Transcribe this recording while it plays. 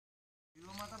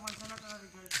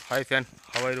Hi fan,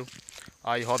 how are you?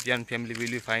 I hope you and family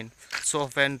will be fine. So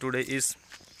fan, today is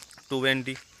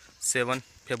 27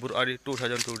 February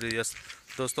 2020 years.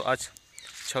 दोस्तों आज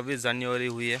 26 जनवरी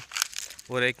हुई है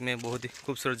और एक मैं बहुत ही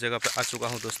खूबसूरत जगह पे आ चुका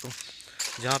हूँ दोस्तों,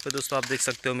 जहाँ पे दोस्तों आप देख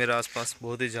सकते हो मेरे आसपास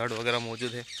बहुत ही झाड़ वगैरह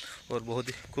मौजूद है और बहुत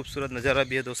ही खूबसूरत नज़ारा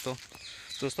भी है दोस्तों।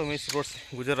 मैं इस रोड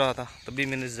से गुजर रहा था तभी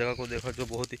मैंने इस जगह को देखा जो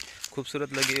बहुत ही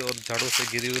खूबसूरत लगी और झाड़ों से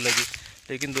घिरी हुई लगी।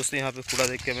 लेकिन दोस्तों यहाँ पे कूड़ा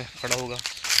देख के मैं खड़ा होगा,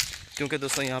 क्योंकि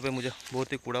दोस्तों यहाँ पे मुझे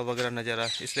बहुत ही कूड़ा वगैरह नज़र आया,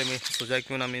 इसलिए मैं सोचा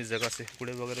क्यों ना मैं इस जगह से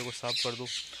कूड़े वगैरह को साफ़ कर दूँ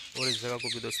और इस जगह को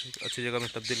भी दोस्तों अच्छी जगह में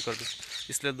तब्दील कर दूँ।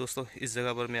 इसलिए दोस्तों इस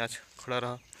जगह पर मैं आज खड़ा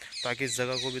रहा ताकि इस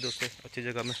जगह को भी दोस्तों अच्छी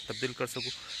जगह में तब्दील कर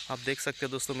सकूँ। आप देख सकते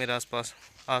हैं दोस्तों मेरे आसपास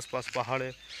पहाड़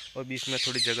है और बीच में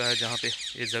थोड़ी जगह है जहाँ पे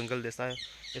ये जंगल जैसा है।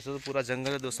 ऐसे तो पूरा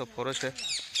जंगल है दोस्तों, फॉरेस्ट है,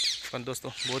 पर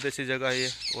दोस्तों बहुत अच्छी जगह है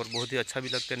ये और बहुत ही अच्छा भी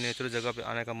लगता है। नेचुरल जगह पे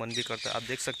आने का मन भी करता है। आप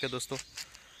देख सकते हैं दोस्तों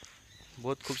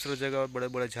बहुत खूबसूरत जगह और बड़े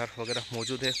बड़े झाड़ वगैरह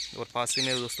मौजूद है और पास ही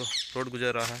में दोस्तों रोड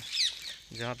गुजर रहा है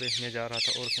जहाँ पे मैं जा रहा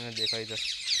था और मैंने देखा इधर।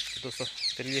 तो दोस्तों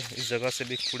चलिए इस जगह से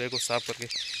भी कूड़े को साफ़ करके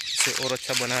इसे और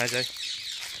अच्छा बनाया जाए।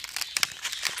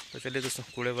 तो चलिए दोस्तों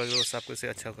कूड़े वगैरह को साफ़ कैसे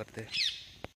अच्छा करते हैं।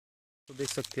 तो देख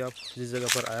सकते हैं आप जिस जगह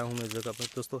पर आया हूँ मैं, इस जगह पर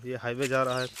दोस्तों ये हाईवे जा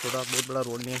रहा है, थोड़ा बहुत बड़ा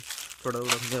रोड नहीं है, थोड़ा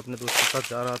मैं अपने दोस्त के साथ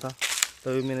जा रहा था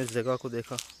तभी मैंने इस जगह को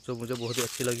देखा जो मुझे बहुत ही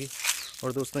अच्छी लगी।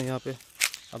 और दोस्तों यहाँ पे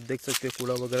आप देख सकते हैं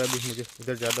कूड़ा वगैरह भी मुझे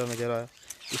इधर ज़्यादा नज़र आया,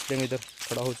 इसलिए मैं इधर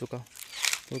खड़ा हो चुका,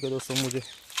 क्योंकि दोस्तों मुझे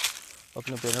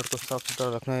अपने प्लेनेट को साफ़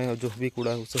सुथरा रखना है और जो भी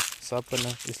कूड़ा है उसे साफ़ करना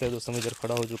है, इसलिए दोस्तों मैं इधर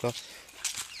खड़ा हो चुका।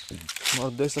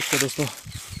 और देख सकते हैं दोस्तों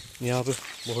यहाँ पे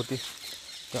बहुत ही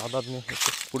तादाद में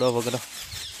कूड़ा वगैरह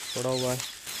पड़ा हुआ है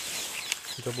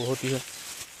जो बहुत ही है।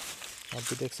 आप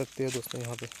भी देख सकते हैं दोस्तों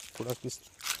यहाँ पे कूड़ा किस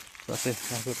तरह से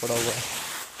यहाँ पे पड़ा हुआ है,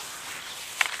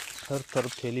 हर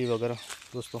तरफ थैली वगैरह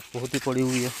दोस्तों बहुत ही पड़ी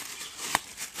हुई है।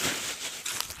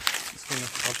 इसको मैं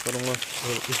साफ करूँगा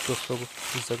और इस दोस्तों को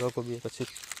इस जगह को भी एक अच्छी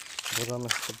जगह में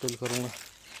तब्दील करूँगा,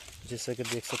 जैसे कि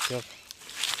देख सकते हैं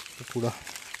आप कूड़ा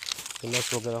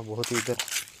कलश वगैरह बहुत ही इधर।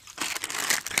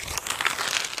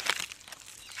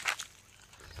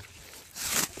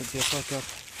 तो जैसा कि आप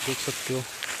देख सकते हो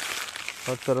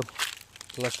हर तरफ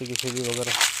प्लास्टिक की थैली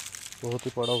वगैरह बहुत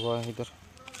ही पड़ा हुआ है इधर।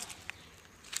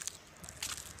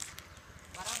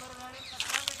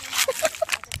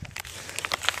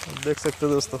 देख सकते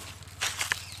हो दोस्तों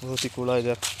बहुत ही कूड़ा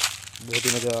इधर बहुत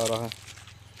ही नज़र आ रहा है।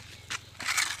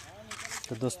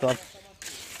 तो दोस्तों आप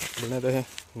बने रहे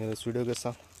मेरे इस वीडियो के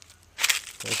साथ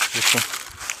और दोस्तों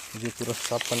मुझे पूरा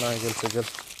साफ करना है जल्द से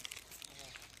जल्द।